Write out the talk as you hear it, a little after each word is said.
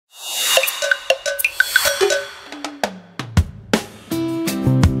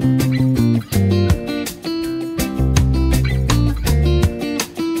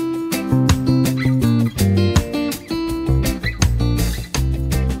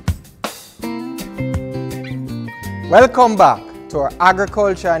Welcome back to our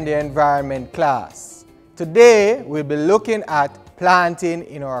Agriculture and the Environment class. Today we'll be looking at planting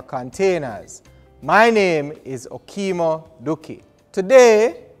in our containers. My name is Okimo Duki.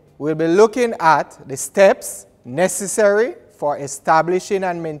 Today we'll be looking at the steps necessary for establishing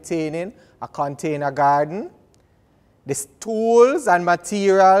and maintaining a container garden, the tools and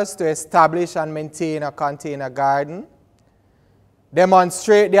materials to establish and maintain a container garden,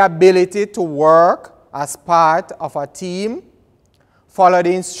 demonstrate the ability to work as part of a team, follow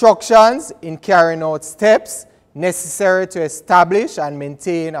the instructions in carrying out steps necessary to establish and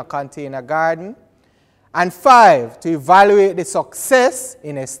maintain a container garden, and 5, to evaluate the success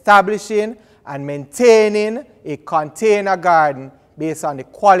in establishing and maintaining a container garden based on the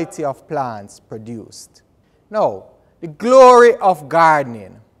quality of plants produced. Now, the glory of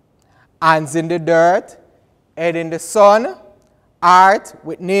gardening: hands in the dirt, head in the sun, art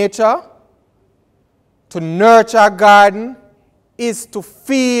with nature. To nurture a garden is to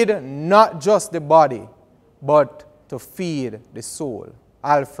feed not just the body, but to feed the soul.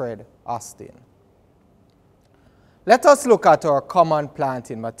 Alfred Austin. Let us look at our common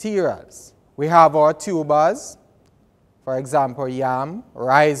planting materials. We have our tubers, for example, yam,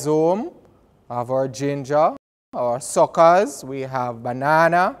 rhizome, we have our ginger, our suckers, we have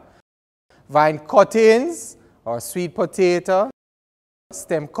banana, vine cuttings, our sweet potato,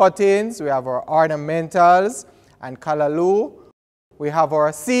 stem cuttings, we have our ornamentals and callaloo, we have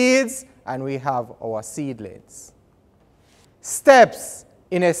our seeds, and we have our seedlings. Steps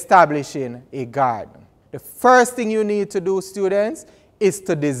in establishing a garden. The first thing you need to do, students, is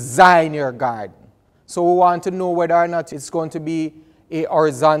to design your garden. So we want to know whether or not it's going to be a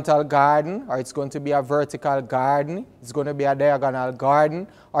horizontal garden, or it's going to be a vertical garden, it's going to be a diagonal garden,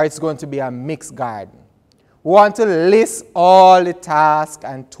 or it's going to be a mixed garden. We want to list all the tasks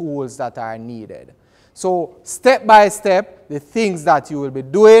and tools that are needed. So step by step, the things that you will be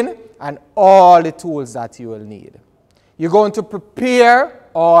doing and all the tools that you will need. You're going to prepare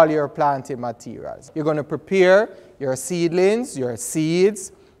all your planting materials. You're going to prepare your seedlings, your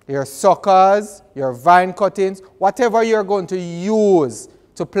seeds, your suckers, your vine cuttings, whatever you're going to use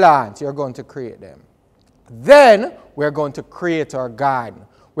to plant, you're going to create them. Then we're going to create our garden.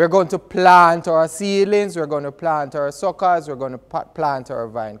 We're going to plant our seedlings, we're going to plant our suckers, we're going to plant our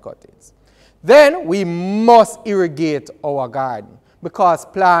vine cuttings. Then we must irrigate our garden because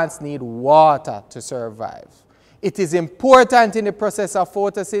plants need water to survive. It is important in the process of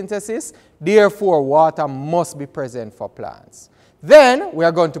photosynthesis, therefore water must be present for plants. Then we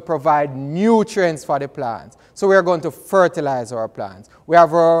are going to provide nutrients for the plants. So we are going to fertilize our plants. We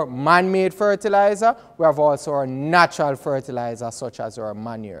have our man-made fertilizer. We have also our natural fertilizer such as our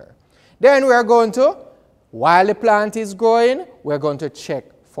manure. Then we are going to, while the plant is growing, we are going to check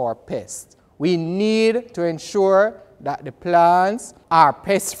for pests. We need to ensure that the plants are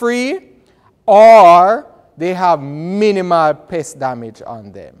pest-free or they have minimal pest damage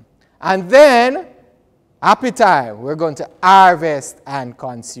on them. And then, happy time, we're going to harvest and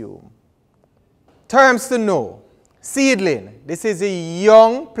consume. Terms to know. Seedling. This is a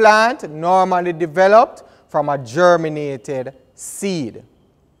young plant normally developed from a germinated seed.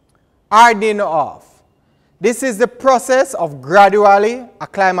 Hardening off. This is the process of gradually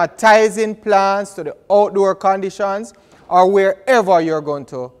acclimatizing plants to the outdoor conditions or wherever you're going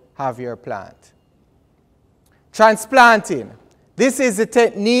to have your plant. Transplanting. This is the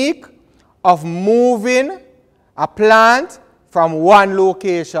technique of moving a plant from one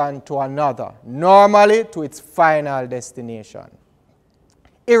location to another, normally to its final destination.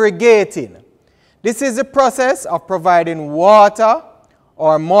 Irrigating. This is the process of providing water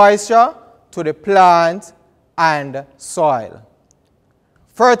or moisture to the plant and soil.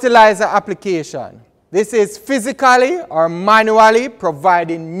 Fertilizer application. This is physically or manually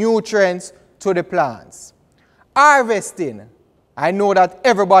providing nutrients to the plants. Harvesting. I know that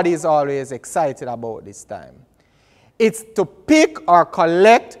everybody is always excited about this time. It's to pick or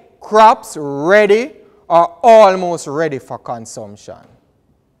collect crops ready or almost ready for consumption.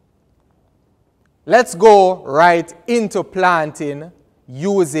 Let's go right into planting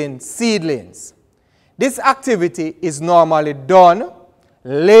using seedlings. This activity is normally done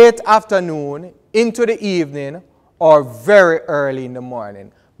late afternoon into the evening or very early in the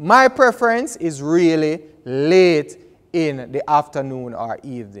morning. My preference is really late in the afternoon or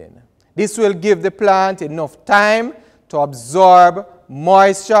evening. This will give the plant enough time to absorb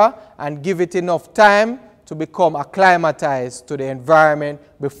moisture and give it enough time to become acclimatized to the environment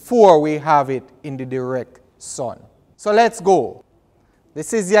before we have it in the direct sun. So let's go.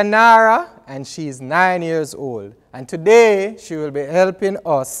 This is Yanara and she's 9 years old. And today she will be helping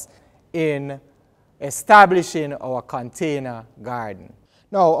us in establishing our container garden.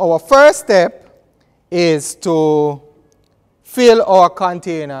 Now, our first step is to fill our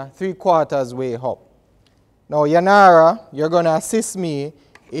container 3/4 way up. Now, Yanara, you're going to assist me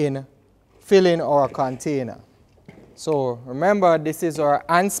in filling our container. So, remember, this is our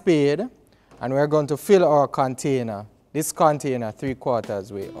hand spade, and we're going to fill our container, this container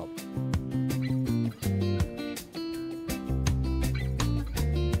 3/4 way up.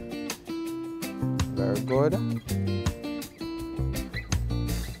 Very good.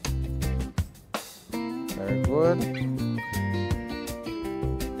 Very good.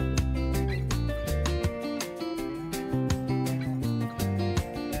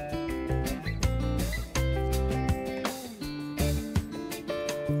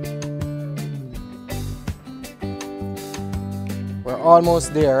 We're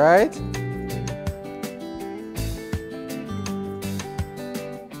almost there, right?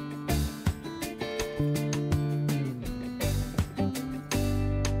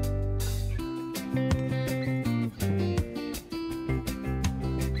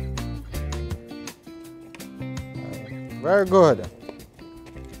 Very good.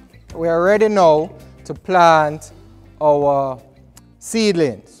 We are ready now to plant our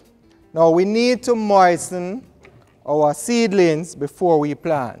seedlings. Now we need to moisten our seedlings before we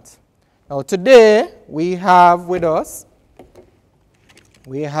plant. Now today we have with us,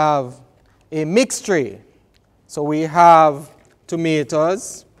 we have a mixed tray. So we have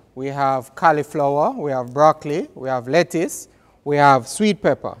tomatoes, we have cauliflower, we have broccoli, we have lettuce, we have sweet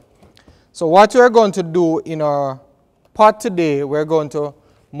pepper. So what we're going to do in our pot today, we're going to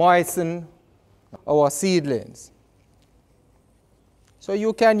moisten our seedlings. So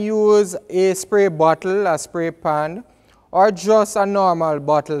you can use a spray bottle, a spray pan, or just a normal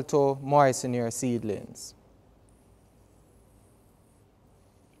bottle to moisten your seedlings.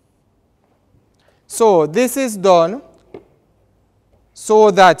 So this is done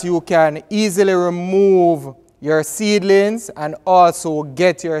so that you can easily remove your seedlings and also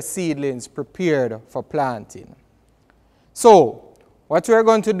get your seedlings prepared for planting. So what we're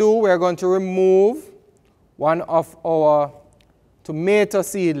going to do, we're going to remove one of our tomato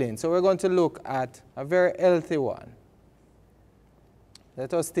seedlings. So we're going to look at a very healthy one.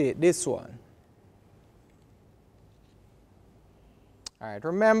 Let us take this one. All right,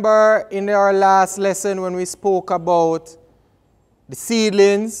 remember in our last lesson when we spoke about the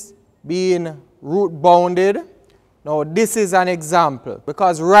seedlings being root bounded? Now this is an example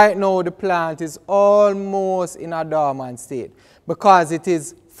because right now the plant is almost in a dormant state because it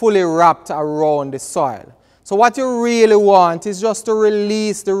is fully wrapped around the soil. So what you really want is just to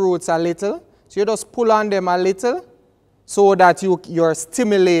release the roots a little. So you just pull on them a little so that you're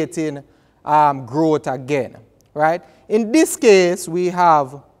stimulating growth again, right? In this case, we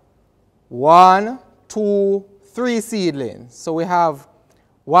have 1, 2, 3 seedlings. So we have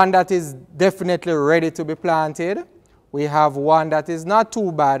one that is definitely ready to be planted. We have one that is not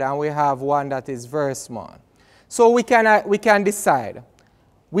too bad, and we have one that is very small. So we can decide.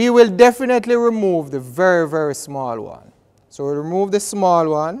 We will definitely remove the very, very small one. So we'll remove the small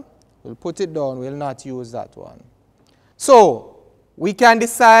one. We'll put it down. We'll not use that one. So we can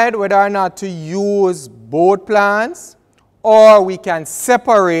decide whether or not to use both plants, or we can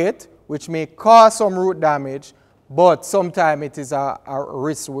separate, which may cause some root damage, but sometimes it is a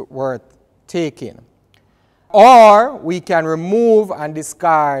risk worth taking. Or we can remove and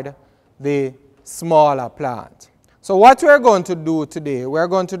discard the smaller plant. So what we're going to do today, we're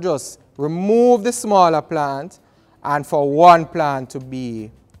going to just remove the smaller plant and for one plant to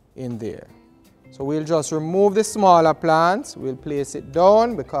be in there. So we'll just remove the smaller plant, we'll place it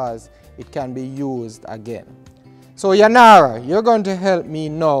down because it can be used again. So Yanara, you're going to help me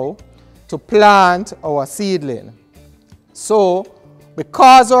now to plant our seedling. So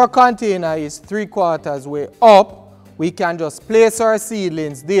because our container is 3/4 way up, we can just place our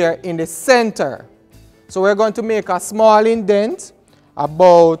seedlings there in the center. So we're going to make a small indent,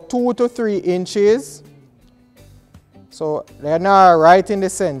 about 2 to 3 inches. So they're now right in the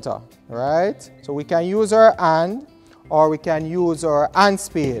center, right? So we can use our hand or we can use our hand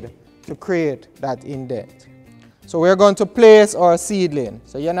spade to create that indent. So we're going to place our seedling.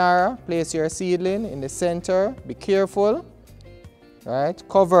 So Yanara, place your seedling in the center. Be careful, right?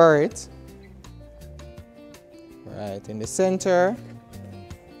 Cover it, right in the center.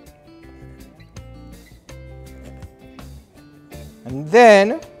 And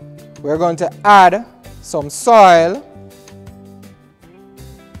then we're going to add some soil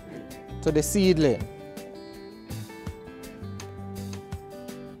to the seedling.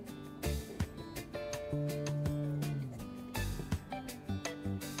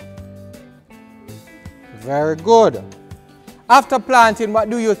 Very good. After planting, what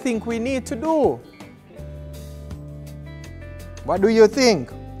do you think we need to do? What do you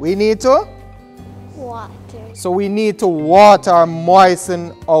think? We need to? Water. So we need to water,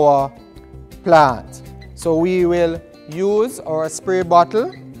 moisten our plant. So we will use our spray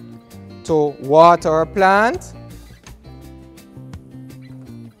bottle to water our plant.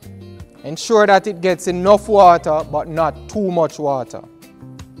 Ensure that it gets enough water, but not too much water.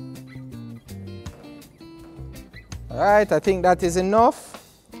 All right, I think that is enough.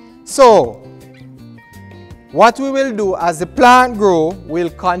 So, what we will do as the plant grows, we'll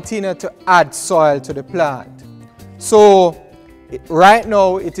continue to add soil to the plant. So, right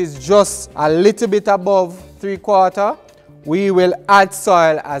now it is just a little bit above 3/4. We will add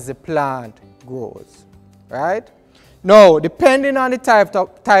soil as the plant grows, right? Now, depending on the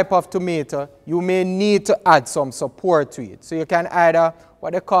type of tomato, you may need to add some support to it. So you can either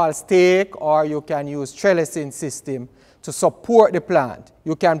what they call stake, or you can use trellising system to support the plant.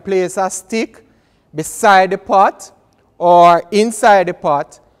 You can place a stick beside the pot or inside the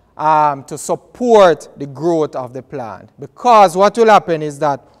pot to support the growth of the plant. Because what will happen is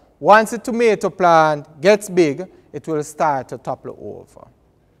that once the tomato plant gets big, it will start to topple over.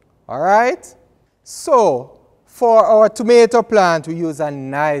 All right? So, for our tomato plant, we use a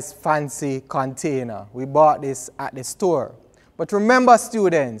nice fancy container. We bought this at the store. But remember,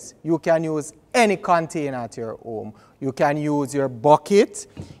 students, you can use any container at your home. You can use your bucket,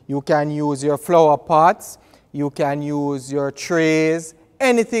 you can use your flower pots, you can use your trays,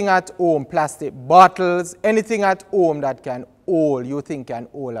 anything at home, plastic bottles, anything at home that can hold, you think can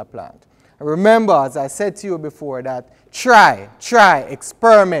hold a plant. And remember, as I said to you before, that try,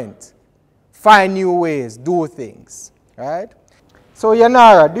 experiment. Find new ways, do things, right? So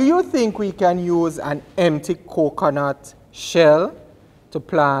Yanara, do you think we can use an empty coconut shell to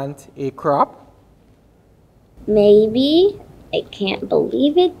plant a crop? Maybe. I can't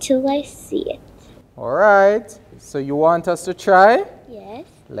believe it till I see it. All right, so you want us to try? Yes.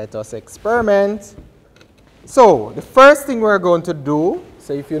 Let us experiment. So the first thing we're going to do,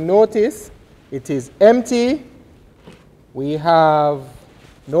 so if you notice, it is empty. We have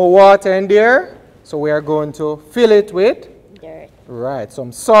no water in there, so we are going to fill it with Dirt. right,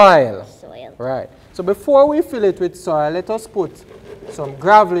 some soil. Soil. Right. So before we fill it with soil, let us put some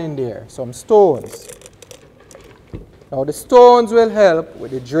gravel in there, some stones. Now the stones will help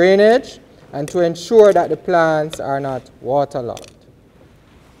with the drainage and to ensure that the plants are not waterlogged.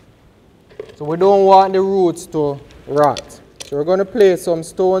 So we don't want the roots to rot. So we're going to place some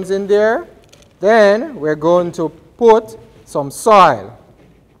stones in there. Then we're going to put some soil.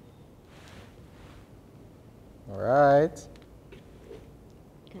 All right.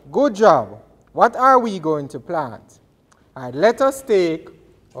 Good job. What are we going to plant? All right, let us take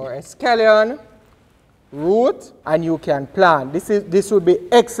our escallion root and you can plant. This would be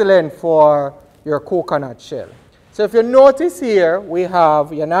excellent for your coconut shell. So if you notice here, we have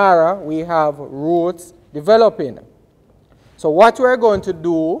Yanara, we have roots developing. So what we're going to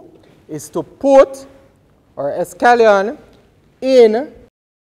do is to put our escallion in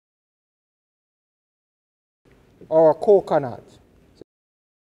our coconut.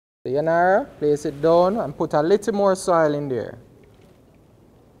 So Yanara, place it down and put a little more soil in there.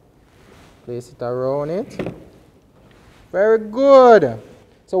 Place it around it. Very good.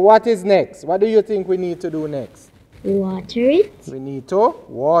 So what is next? What do you think we need to do next? Water it. We need to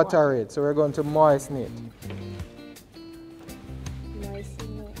water it. So we're going to moisten it.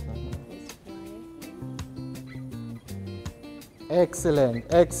 Moisten it with water. Excellent,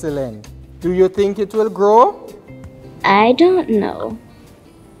 excellent. Do you think it will grow? I don't know.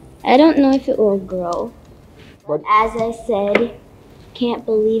 I don't know if it will grow. But As I said, can't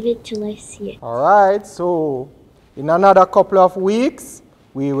believe it till I see it. all right, so in another couple of weeks,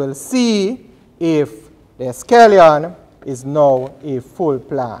 we will see if the scallion is now a full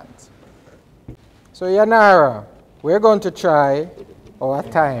plant. So Yanara, we're going to try our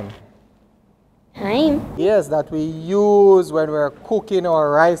thyme. Thyme? Yes, that we use when we're cooking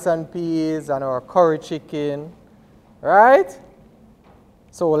our rice and peas and our curry chicken, right?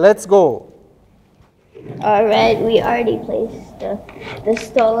 So let's go. All right, we already placed the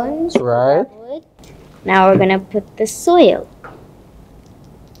stones. Right. Now we're gonna put the soil.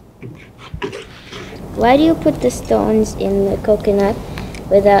 Why do you put the stones in the coconut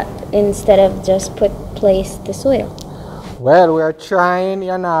instead of just place the soil? Well, we are trying,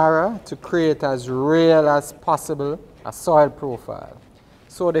 Yanara, to create as real as possible a soil profile.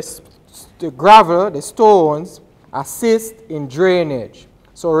 So the gravel, the stones, assist in drainage.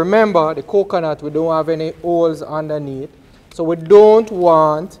 So remember, the coconut, we don't have any holes underneath. So we don't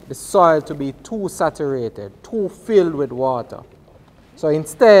want the soil to be too saturated, too filled with water. So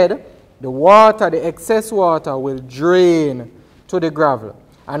instead, the water, the excess water will drain to the gravel.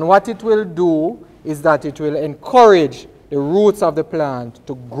 And what it will do is that it will encourage the roots of the plant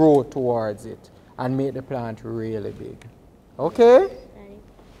to grow towards it and make the plant really big. Okay?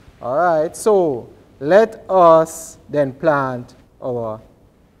 All right, so let us then plant our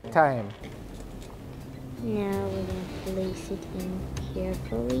thyme. Now we're going to place it in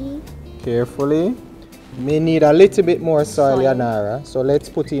carefully. Carefully. You may need a little bit more soil, Soil. Yanara. So let's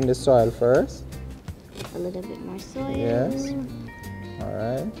put in the soil first. A little bit more soil. Yes. All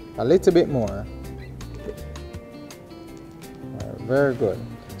right. A little bit more. All right, very good.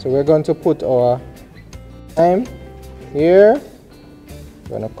 So we're going to put our thyme here.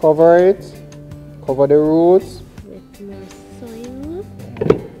 We're going to cover it. Cover the roots. With more soil.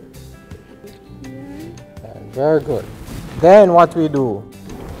 And very good. Then what we do?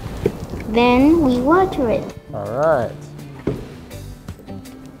 Then we water it. All right.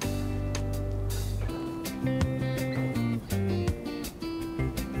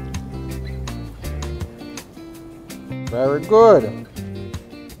 Very good.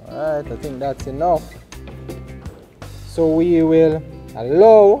 All right, I think that's enough. So we will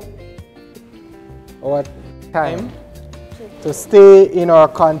allow our thyme to stay in our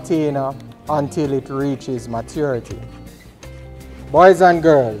container until it reaches maturity. Boys and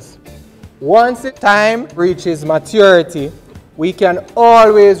girls, once the thyme reaches maturity, we can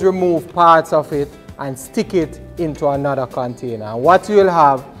always remove parts of it and stick it into another container. And what you will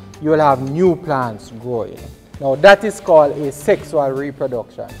have new plants growing. Now that is called asexual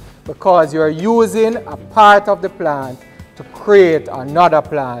reproduction because you're using a part of the plant to create another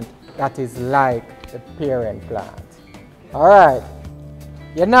plant that is like the parent plant. All right,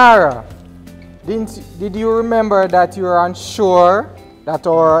 Yanara, did you remember that you were unsure that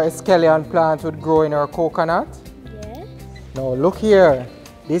our escallion plant would grow in our coconut? Yes. Now look here,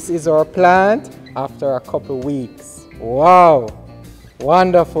 this is our plant after a couple weeks. Wow,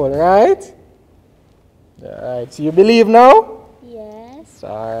 wonderful, right? All right, so you believe now? Yes.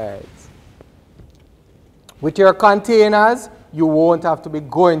 All right. With your containers, you won't have to be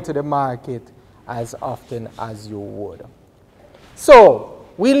going to the market as often as you would. So,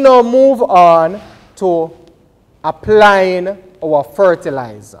 we'll now move on to applying our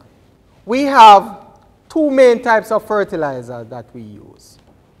fertilizer. We have two main types of fertilizer that we use.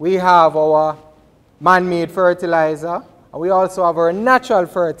 We have our man-made fertilizer, and we also have our natural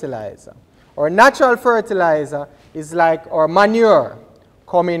fertilizer. Our natural fertilizer is like our manure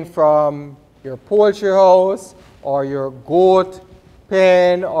coming from your poultry house or your goat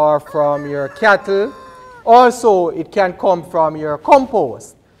pen or from your cattle. Also, it can come from your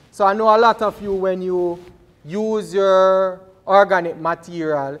compost. So I know a lot of you, when you use your organic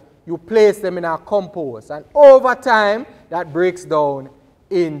material, you place them in a compost. And over time, that breaks down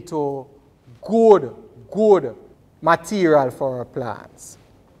into good material for our plants.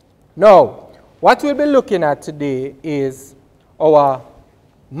 Now, what we'll be looking at today is our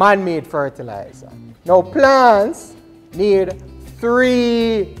man-made fertilizer. Now, plants need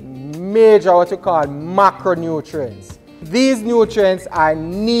three major, what we call macronutrients. These nutrients are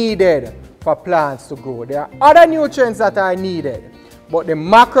needed for plants to grow. There are other nutrients that are needed, but the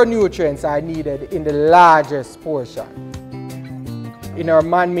macronutrients are needed in the largest portion. In our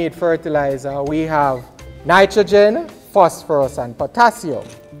man-made fertilizer, we have nitrogen, phosphorus, and potassium.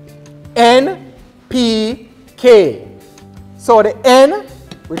 N, P, K. So the N,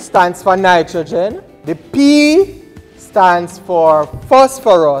 which stands for nitrogen, the P stands for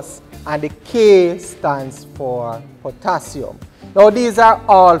phosphorus, and the K stands for potassium. Now these are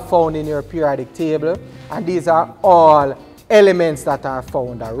all found in your periodic table, and these are all elements that are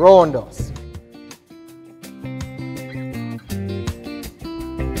found around us.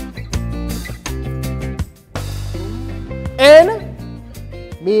 N,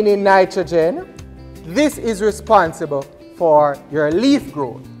 meaning nitrogen, this is responsible for your leaf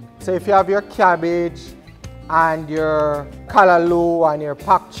growth. So if you have your cabbage and your callaloo and your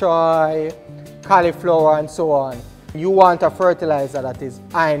pak choy, cauliflower and so on, you want a fertilizer that is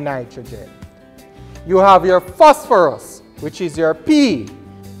high nitrogen. You have your phosphorus, which is your P.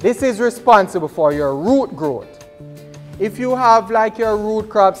 This is responsible for your root growth. If you have like your root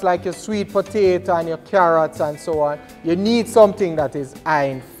crops like your sweet potato and your carrots and so on, you need something that is high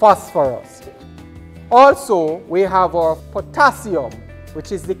in phosphorus. Also, we have our potassium,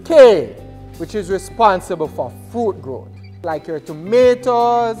 which is the K, which is responsible for fruit growth. Like your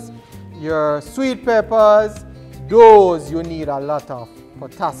tomatoes, your sweet peppers, those you need a lot of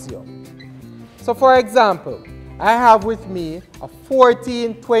potassium. So for example, I have with me a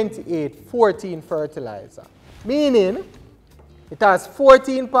 14-28-14 fertilizer, meaning it has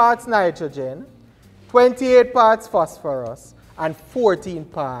 14 parts nitrogen, 28 parts phosphorus, and 14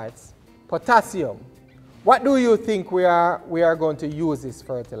 parts potassium. What do you think we are going to use this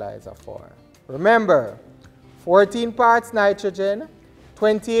fertilizer for? Remember, 14 parts nitrogen,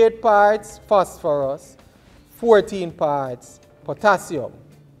 28 parts phosphorus, 14 parts potassium.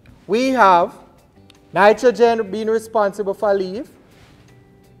 We have nitrogen being responsible for leaf,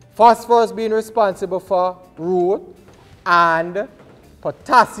 phosphorus being responsible for root, and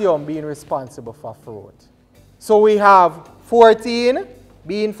potassium being responsible for fruit. So we have 14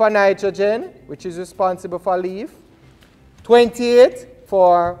 being for nitrogen, which is responsible for leaf, 28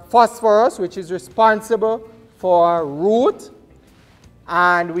 for phosphorus, which is responsible for root,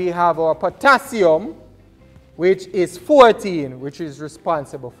 and we have our potassium, which is 14, which is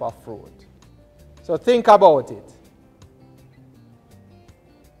responsible for fruit. So think about it.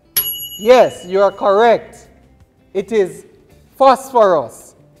 Yes, you are correct. It is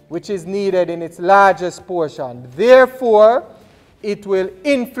phosphorus which is needed in its largest portion. Therefore, it will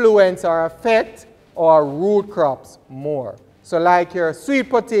influence or affect our root crops more. So like your sweet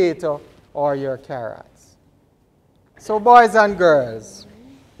potato or your carrots. So boys and girls,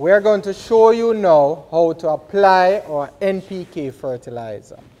 we are going to show you now how to apply our NPK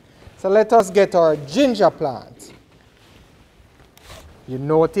fertilizer. So let us get our ginger plant. You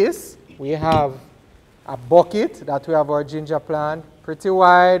notice we have a bucket that we have our ginger plant, pretty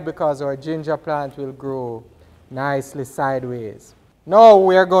wide because our ginger plant will grow nicely sideways. Now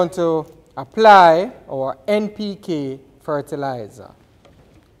we are going to apply our NPK fertilizer.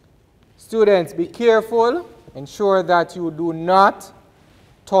 Students, be careful. Ensure that you do not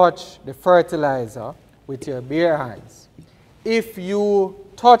touch the fertilizer with your bare hands. If you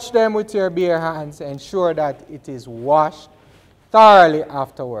touch them with your bare hands, ensure that it is washed thoroughly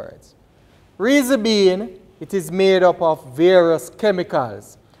afterwards. Reason being, it is made up of various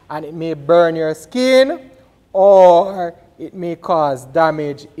chemicals and it may burn your skin or it may cause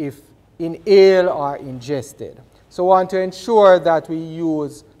damage if inhaled or ingested. So we want to ensure that we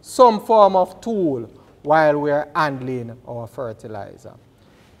use some form of tool while we are handling our fertilizer.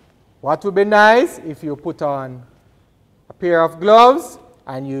 What would be nice if you put on a pair of gloves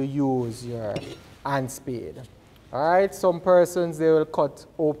and you use your hand spade. Alright, some persons, they will cut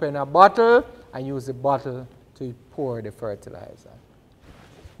open a bottle and use the bottle to pour the fertilizer.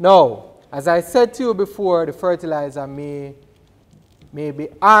 Now, as I said to you before, the fertilizer may be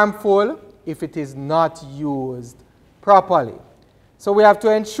harmful if it is not used properly. So we have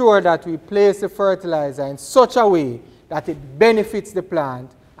to ensure that we place the fertilizer in such a way that it benefits the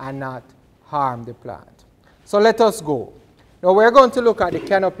plant and not harm the plant. So let us go. Now we're going to look at the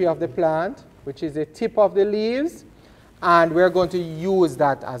canopy of the plant, which is the tip of the leaves, and we're going to use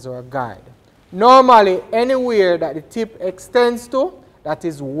that as our guide. Normally, anywhere that the tip extends to, that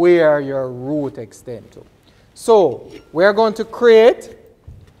is where your root extends to. So we're going to create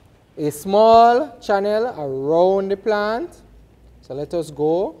a small channel around the plant. So let us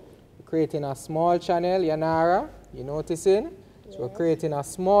go. We're creating a small channel, Yanara, you noticing? Yes. So we're creating a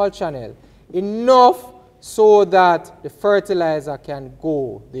small channel, enough so that the fertilizer can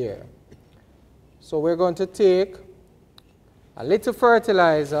go there. So we're going to take a little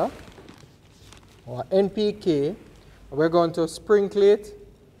fertilizer, or NPK, and we're going to sprinkle it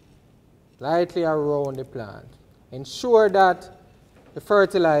lightly around the plant. Ensure that the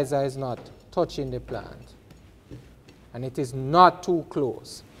fertilizer is not touching the plant and it is not too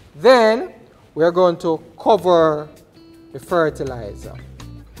close. Then we're going to cover the fertilizer.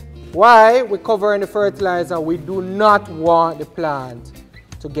 Why we're covering the fertilizer? We do not want the plant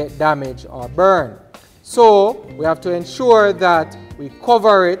to get damaged or burned. So we have to ensure that we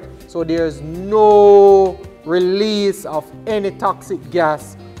cover it so there's no release of any toxic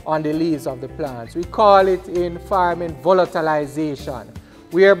gas on the leaves of the plants. We call it in farming volatilization,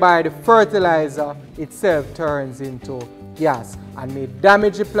 whereby the fertilizer itself turns into gas and may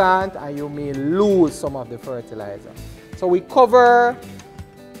damage the plant and you may lose some of the fertilizer. So we cover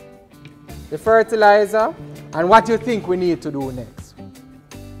the fertilizer, and what do you think we need to do next?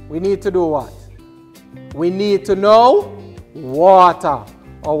 We need to do what? We need to now water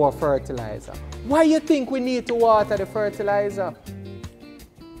our fertilizer. Why do you think we need to water the fertilizer?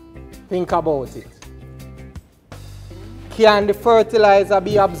 Think about it. Can the fertilizer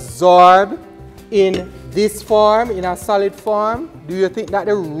be absorbed in this form, in a solid form? Do you think that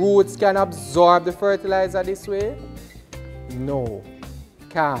the roots can absorb the fertilizer this way? No,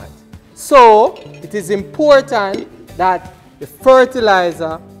 can't. So it is important that the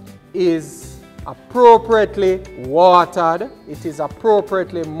fertilizer is appropriately watered, it is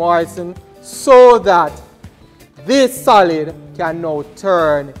appropriately moistened, so that this solid can now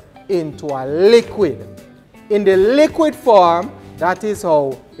turn into a liquid. In the liquid form, that is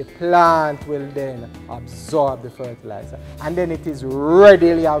how the plant will then absorb the fertilizer, and then it is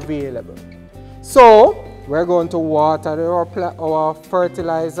readily available. So we're going to water our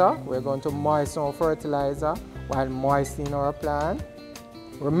fertilizer. We're going to moisten our fertilizer while moistening our plant.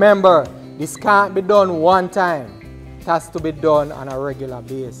 Remember, this can't be done one time. It has to be done on a regular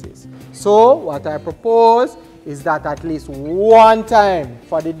basis. So what I propose is that at least one time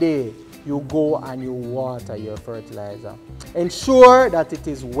for the day, you go and you water your fertilizer. Ensure that it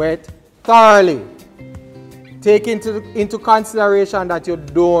is wet thoroughly. Take into consideration that you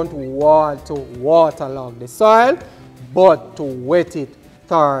don't want to waterlog the soil, but to wet it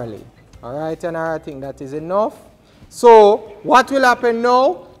thoroughly. All right, and I think that is enough. So what will happen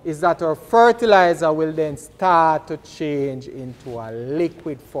now is that our fertilizer will then start to change into a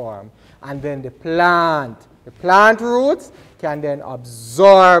liquid form, and then the plant roots can then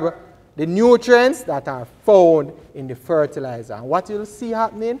absorb the nutrients that are found in the fertilizer. And what you'll see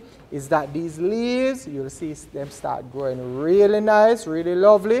happening is that these leaves, you'll see them start growing really nice, really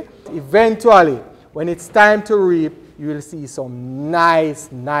lovely. Eventually, when it's time to reap, you will see some nice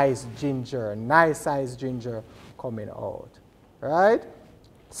ginger, nice sized ginger coming out, right?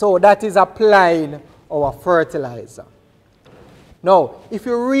 So that is applying our fertilizer. Now, if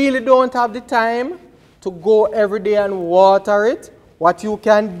you really don't have the time to go every day and water it, what you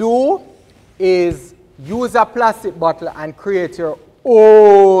can do is use a plastic bottle and create your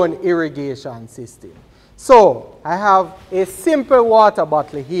own irrigation system. So I have a simple water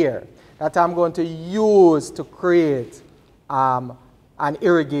bottle here that I'm going to use to create an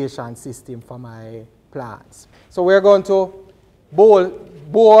irrigation system for my plants. So we're going to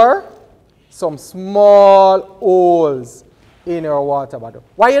bore some small holes in our water bottle.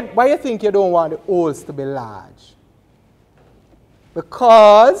 Why you think you don't want the holes to be large?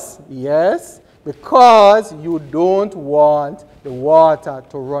 Because you don't want the water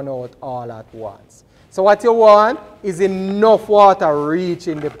to run out all at once. So what you want is enough water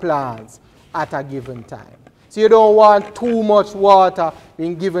reaching the plants at a given time. So you don't want too much water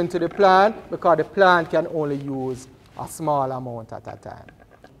being given to the plant, because the plant can only use a small amount at a time.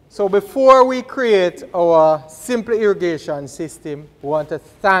 So before we create our simple irrigation system, we want to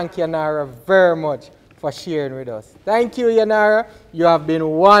thank Yanara very much for sharing with us. Thank you, Yanara. You have been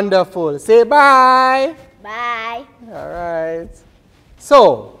wonderful. Say bye. Bye. All right.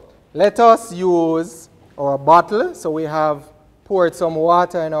 So let us use our bottle. So we have poured some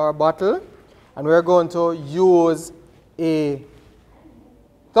water in our bottle, and we're going to use a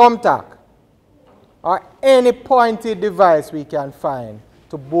thumbtack or any pointed device we can find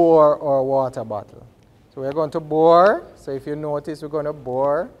to bore our water bottle. So we're going to bore. So if you notice, we're going to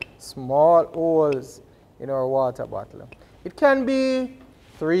bore small holes in our water bottle. It can be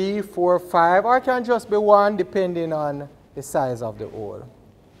 3, 4, 5, or it can just be 1, depending on the size of the hole.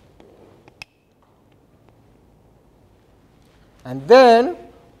 And then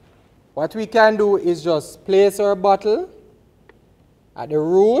what we can do is just place our bottle at the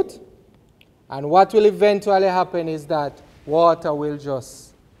root, and what will eventually happen is that water will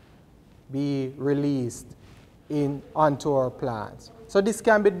just be released onto our plants. So this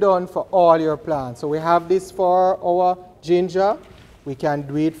can be done for all your plants. So we have this for our ginger. We can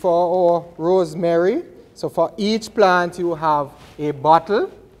do it for our rosemary. So for each plant you have a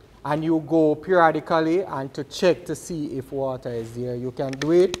bottle, and you go periodically and to check to see if water is there. You can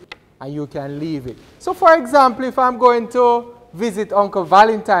do it and you can leave it. So for example, if I'm going to visit Uncle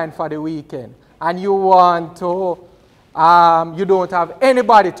Valentine for the weekend and you want to, you don't have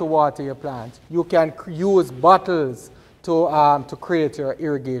anybody to water your plants, you can use bottles to create your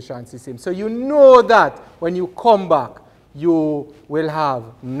irrigation system. So you know that when you come back, you will have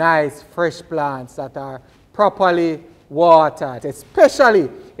nice fresh plants that are properly watered, especially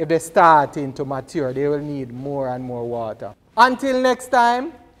if they're starting to mature. They will need more and more water. Until next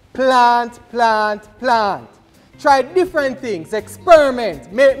time, plant, plant, plant. Try different things,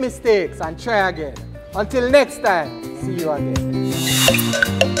 experiment, make mistakes, and try again. Until next time, see you again.